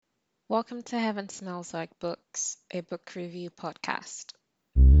Welcome to Heaven Smells Like Books, a book review podcast.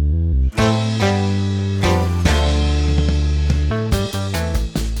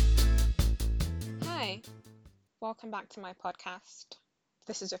 Hi, welcome back to my podcast. If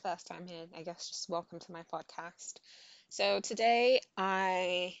this is your first time here, I guess just welcome to my podcast. So today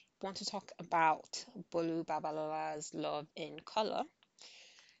I want to talk about Bolu Babalola's Love in Color,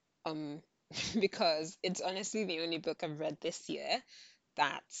 um, because it's honestly the only book I've read this year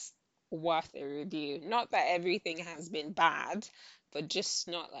that's worth a review. Not that everything has been bad, but just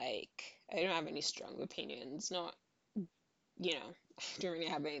not like I don't have any strong opinions. Not, I don't really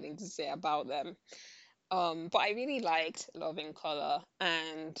have anything to say about them. But I really liked Love in Color,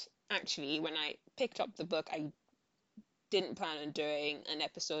 and actually, when I picked up the book, I didn't plan on doing an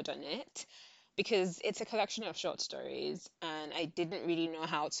episode on it because it's a collection of short stories, and I didn't really know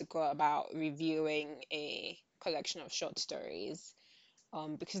how to go about reviewing a collection of short stories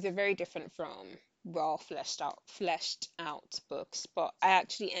because they're very different from well fleshed out books. But I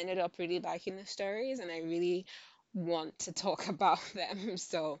actually ended up really liking the stories, and I really want to talk about them.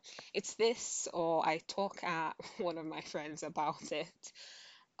 So it's this, or I talk at one of my friends about it.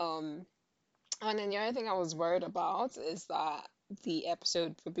 Um, and then the other thing I was worried about is that the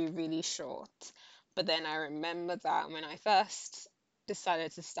episode would be really short. But then I remember that when I first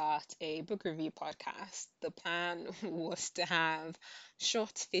decided to start a book review podcast, the plan was to have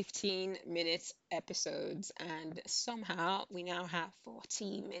short 15-minute episodes, and somehow we now have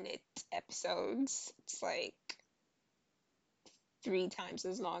 40-minute episodes. It's like three times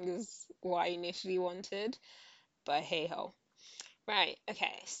as long as what I initially wanted, but hey ho. Right,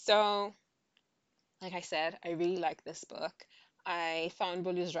 okay, so like I said, I really like this book. I found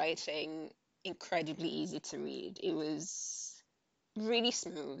Bolu's writing incredibly easy to read. It was really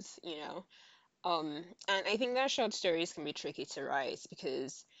smooth, you know. And I think that short stories can be tricky to write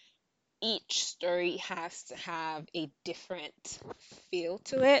because each story has to have a different feel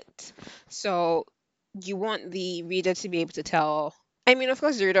to it. So you want the reader to be able to tell. I mean, of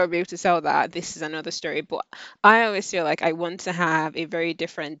course, the reader will be able to tell that this is another story, but I always feel like I want to have a very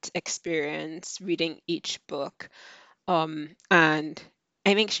different experience reading each book. And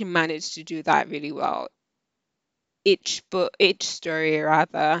I think she managed to do that really well. Each story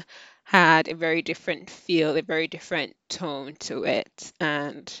rather, had a very different feel, a very different tone to it.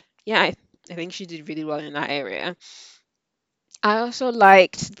 And yeah, I think she did really well in that area. I also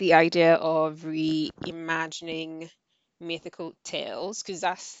liked the idea of reimagining mythical tales because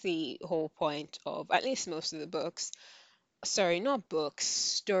that's the whole point of at least most of the books. Sorry, not books,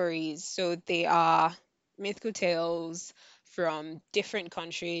 stories. So they are mythical tales from different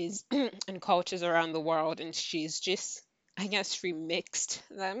countries and cultures around the world, and she's just, I guess, remixed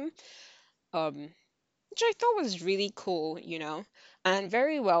them, which I thought was really cool, and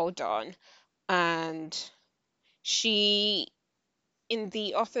very well done. And she, in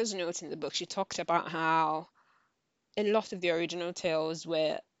the author's note in the book, she talked about how a lot of the original tales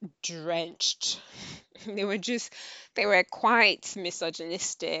were drenched. They were just, they were quite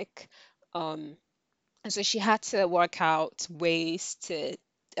misogynistic. Um, and so she had to work out ways to,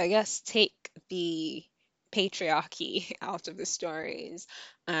 I guess, take the patriarchy out of the stories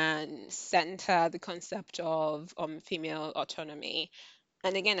and center the concept of female autonomy.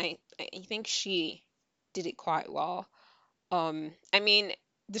 And again, I think she did it quite well. I mean,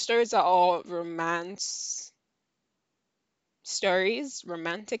 the stories are all romantic stories.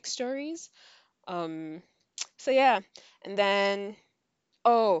 Um, so yeah, and then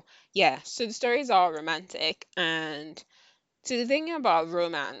oh yeah, so the stories are romantic, and so the thing about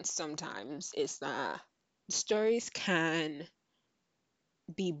romance sometimes is that stories can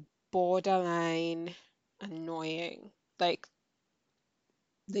be borderline annoying. Like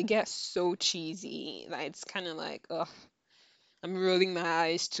they get so cheesy that it's kind of like, ugh, I'm rolling my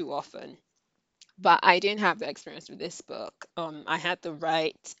eyes too often. But I didn't have the experience with this book. I had the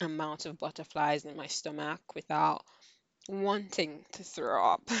right amount of butterflies in my stomach without wanting to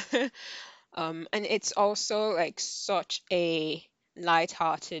throw up. And it's also like such a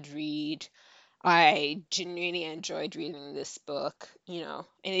light-hearted read. I genuinely enjoyed reading this book. I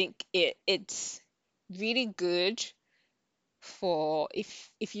think it's really good for if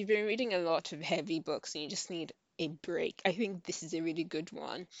you've been reading a lot of heavy books and you just need a break. I think this is a really good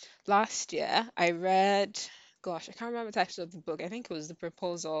one. Last year, I read, gosh, I can't remember the title of the book. I think it was The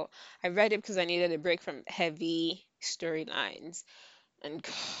Proposal. I read it because I needed a break from heavy storylines. And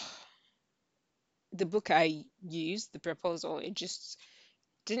the book I used, The Proposal, it just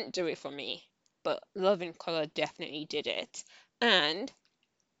didn't do it for me. But Love in Color definitely did it. And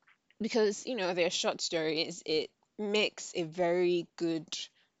because, they're short stories, it makes a very good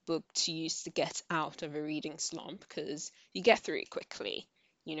book to use to get out of a reading slump because you get through it quickly.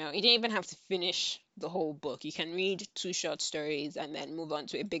 You don't even have to finish the whole book. You can read two short stories and then move on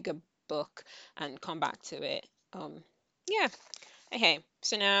to a bigger book and come back to it. Yeah. Okay.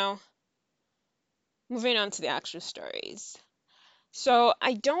 So now moving on to the actual stories. So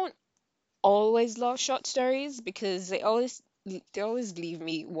I don't always love short stories because they always leave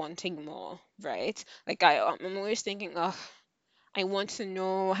me wanting more, right? Like I'm always thinking, oh, I want to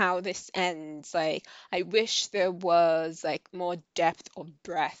know how this ends. Like I wish there was like more depth or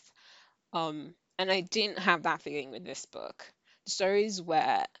breadth. And I didn't have that feeling with this book. The stories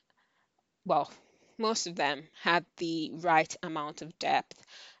were, well, most of them had the right amount of depth,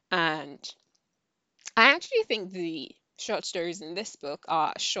 and I actually think the short stories in this book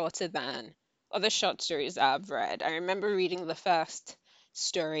are shorter than other short stories I've read. I remember reading the first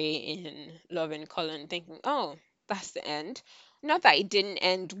story in Love and Colin thinking, oh, that's the end. Not that it didn't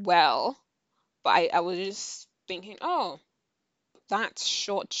end well, but I was just thinking, oh, that's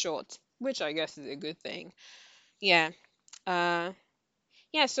short, short, which I guess is a good thing. Yeah. Uh,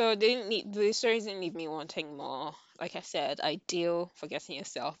 yeah, so the stories didn't leave me wanting more. Like I said, ideal for getting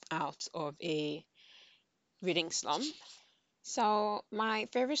yourself out of a reading slump. So my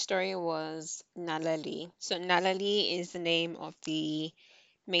favorite story was Nalali. So Nalali is the name of the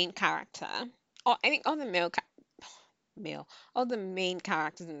main character. Or I think all the male, all the main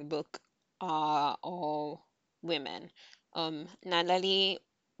characters in the book are all women. Nalali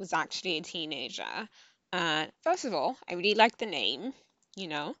was actually a teenager. And first of all, I really like the name, you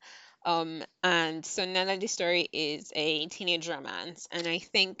know. And so Nalali's story is a teenage romance, and I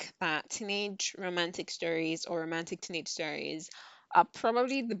think that teenage romantic stories or romantic teenage stories are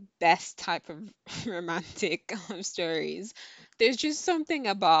probably the best type of romantic stories. There's just something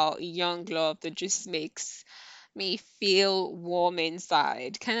about young love that just makes me feel warm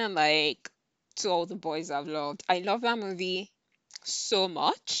inside, kind of like To All the Boys I've Loved. I love that movie so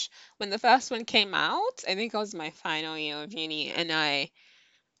much. When the first one came out, I think it was my final year of uni, and I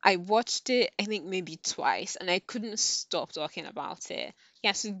watched it, I think maybe twice, and I couldn't stop talking about it.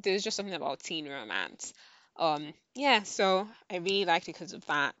 Yeah, so there's just something about teen romance. Yeah, so I really liked it because of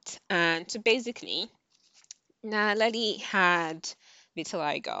that. And so basically, Lily had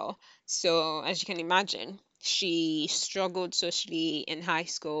vitiligo. So, as you can imagine, she struggled socially in high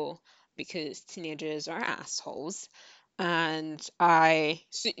school because teenagers are assholes. And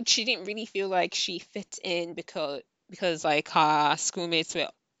so she didn't really feel like she fit in because like her schoolmates were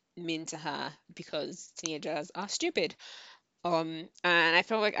mean to her because teenagers are stupid. And I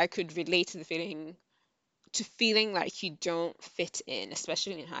felt like I could relate to feeling like you don't fit in,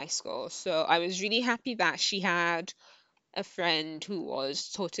 especially in high school. So I was really happy that she had a friend who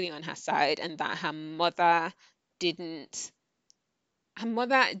was totally on her side and that didn't, her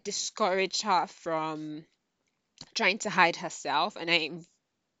mother discouraged her from trying to hide herself. And I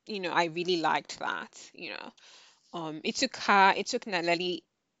really liked that, it took Naleli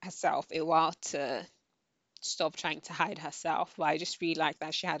herself a while to stop trying to hide herself, but I just really liked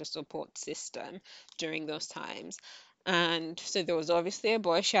that she had a support system during those times. And so there was obviously a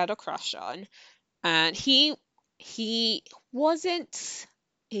boy she had a crush on, and he wasn't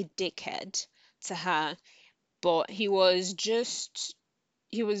a dickhead to her, but he was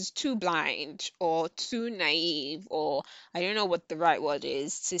too blind or too naive, or I don't know what the right word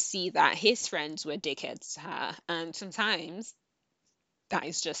is, to see that his friends were dickheads to her. And sometimes that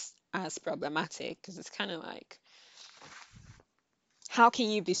is just as problematic because it's kind of like, how can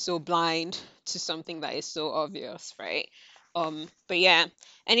you be so blind to something that is so obvious, right? But yeah,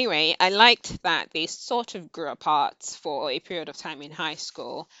 anyway, I liked that they sort of grew apart for a period of time in high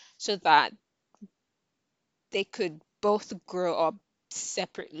school so that they could both grow up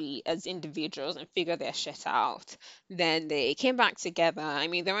separately as individuals and figure their shit out. Then they came back together. I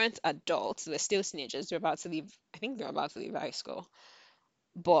mean, they weren't adults, they're still teenagers. I think they're about to leave high school.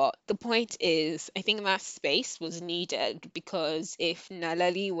 But the point is, I think that space was needed because if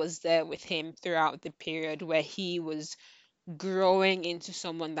Nalali was there with him throughout the period where he was growing into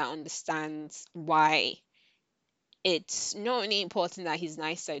someone that understands why it's not only important that he's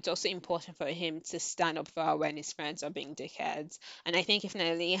nicer, it's also important for him to stand up for her when his friends are being dickheads. And I think if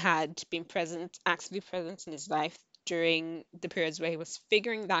Nelly had been present, actively present in his life during the periods where he was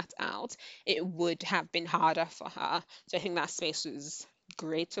figuring that out, it would have been harder for her. So I think that space was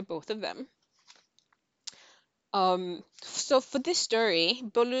great for both of them. So for this story,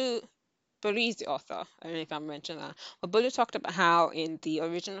 Bolu is the author. I don't know if I mentioned that. But Bolu talked about how in the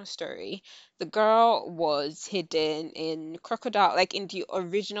original story, the girl was hidden in crocodile, like in the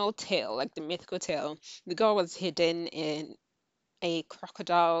original tale, like the mythical tale, the girl was hidden in a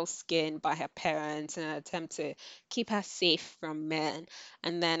crocodile skin by her parents in an attempt to keep her safe from men.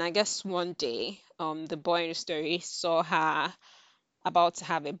 And then I guess one day, the boy in the story saw her about to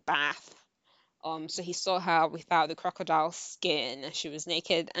have a bath. So he saw her without the crocodile skin and she was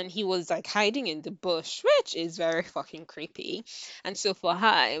naked and he was like hiding in the bush, which is very fucking creepy. And so for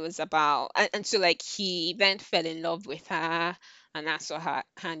her, it was about, and so like he then fell in love with her and asked for her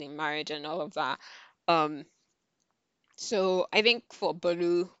hand in marriage and all of that. Um, so I think for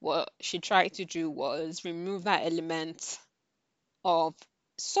Bolu, what she tried to do was remove that element of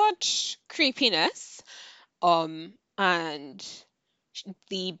such creepiness. And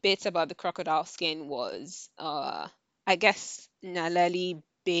the bit about the crocodile skin was, I guess, Naleli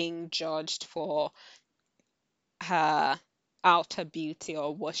being judged for her outer beauty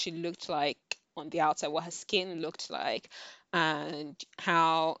or what she looked like on the outside, what her skin looked like, and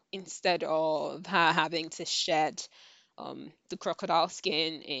how instead of her having to shed the crocodile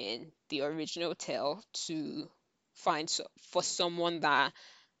skin in the original tale to find for someone that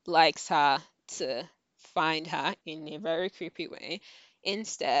likes her to find her in a very creepy way.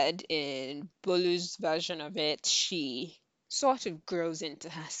 Instead, in Bolu's version of it, she sort of grows into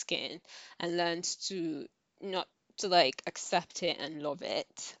her skin and learns to not to like accept it and love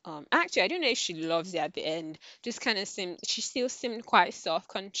it. Actually, I don't know if she loves it at the end. Just kind of seemed she still seemed quite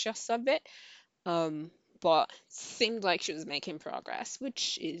self-conscious of it. Um, but seemed like she was making progress,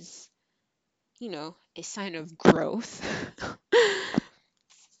 which is, a sign of growth.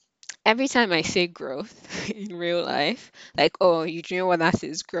 Every time I say growth in real life, like, oh, you know what that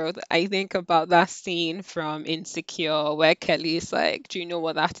is growth, I think about that scene from Insecure where Kelly is like, do you know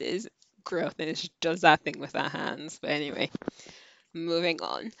what that is? Growth. And she does that thing with her hands. But anyway, moving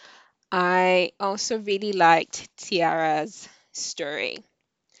on. I also really liked Tiara's story.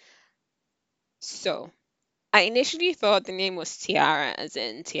 So I initially thought the name was Tiara, as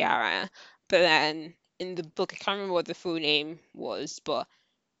in Tiara, but then in the book, I can't remember what the full name was, but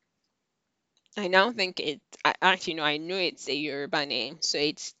I now think I actually no, I know it's a Yoruba name,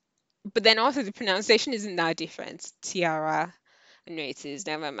 so but then also the pronunciation isn't that different. Tiara, I know it is.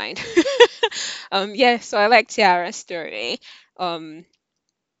 Never mind. Yeah. So I like Tiara's story. Um,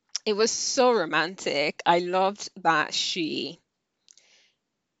 it was so romantic. I loved that she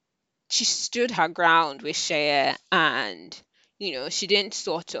stood her ground with Shea, and she didn't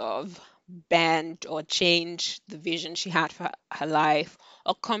sort of bend or change the vision she had for her life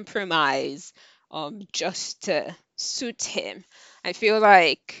or compromise just to suit him. I feel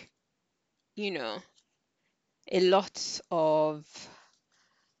like, you know, a lot of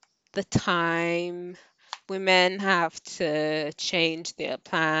the time women have to change their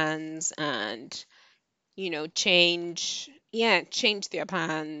plans and change their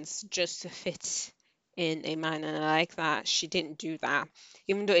plans just to fit in a man. And I like that she didn't do that.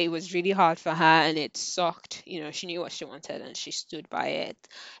 Even though it was really hard for her and it sucked, she knew what she wanted and she stood by it.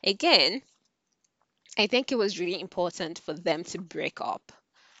 Again, I think it was really important for them to break up,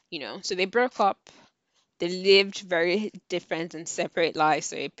 So they broke up, they lived very different and separate lives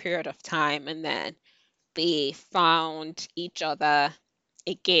for a period of time, and then they found each other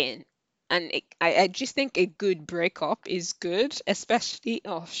again. And I just think a good breakup is good, especially,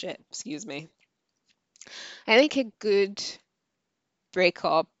 oh shit, excuse me. I think a good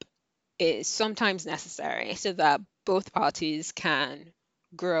breakup is sometimes necessary so that both parties can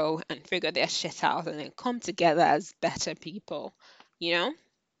grow and figure their shit out and then come together as better people, you know?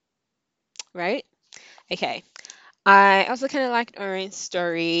 Right? Okay. I also kind of liked Oren's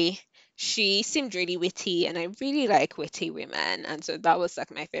story. She seemed really witty, and I really like witty women, and so that was like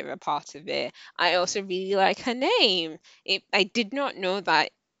my favorite part of it. I also really like her name. I did not know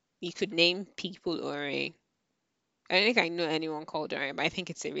that you could name people Oren. I don't think I know anyone called Oren, but I think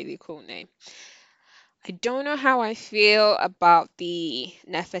it's a really cool name. I don't know how I feel about the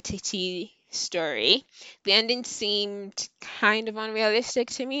Nefertiti story. The ending seemed kind of unrealistic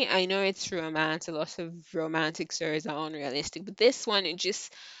to me. I know it's romance, a lot of romantic stories are unrealistic, but this one, it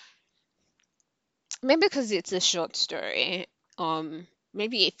just, maybe because it's a short story.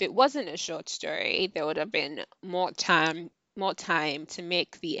 Maybe if it wasn't a short story, there would have been more time to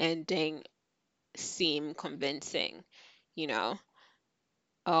make the ending seem convincing, you know.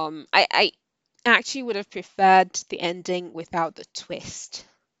 I actually would have preferred the ending without the twist.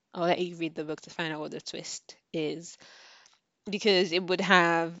 I'll let you read the book to find out what the twist is, because it would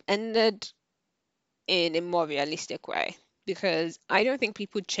have ended in a more realistic way. Because I don't think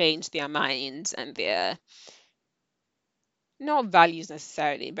people change their minds and their, not values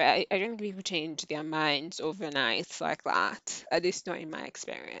necessarily, but I don't think people change their minds overnight like that. At least not in my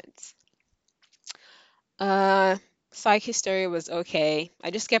experience. Uh, Psych Hysteria was okay.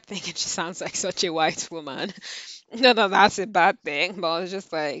 I just kept thinking she sounds like such a white woman. Not that that's a bad thing, but I was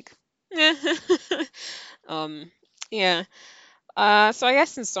just like, eh. um, yeah. So I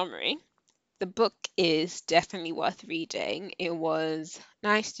guess in summary, the book is definitely worth reading. It was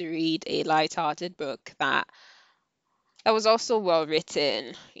nice to read a light-hearted book that was also well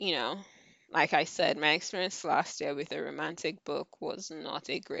written. Like I said, my experience last year with a romantic book was not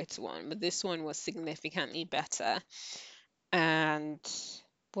a great one, but this one was significantly better. And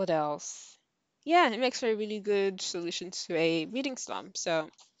what else? Yeah, it makes for a really good solution to a reading slump. So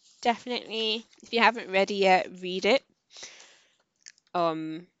definitely, if you haven't read it yet, read it.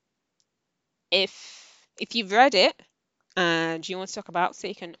 Um, if you've read it and you want to talk about, so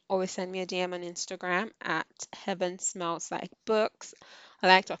you can always send me a DM on Instagram at Heaven Smells Like Books. I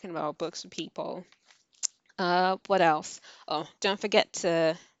like talking about books with people. What else? Oh, don't forget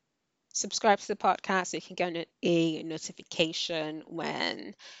to subscribe to the podcast so you can get a notification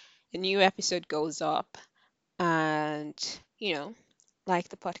when a new episode goes up. And, you know, like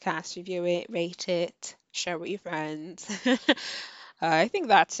the podcast, review it, rate it, share with your friends. I think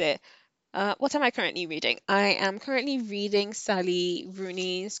that's it. What am I currently reading? I am currently reading Sally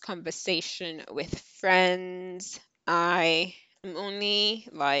Rooney's Conversation with Friends. I am only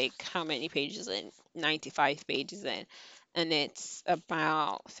like how many pages in? 95 pages in, and it's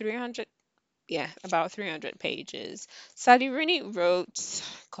about 300, yeah, about 300 pages. Sally Rooney wrote,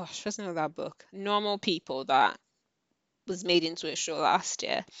 gosh, what's the name of that book? Normal People, that was made into a show last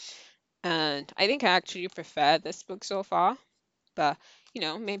year. And I think I actually prefer this book so far. But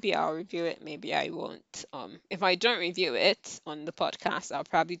maybe I'll review it, maybe I won't. If I don't review it on the podcast, I'll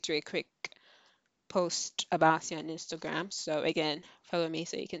probably do a quick post about it on Instagram. So again, follow me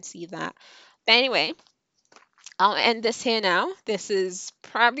so you can see that. But anyway, I'll end this here now. This is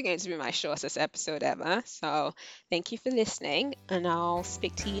probably going to be my shortest episode ever. So thank you for listening, and I'll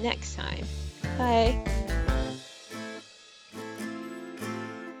speak to you next time. Bye.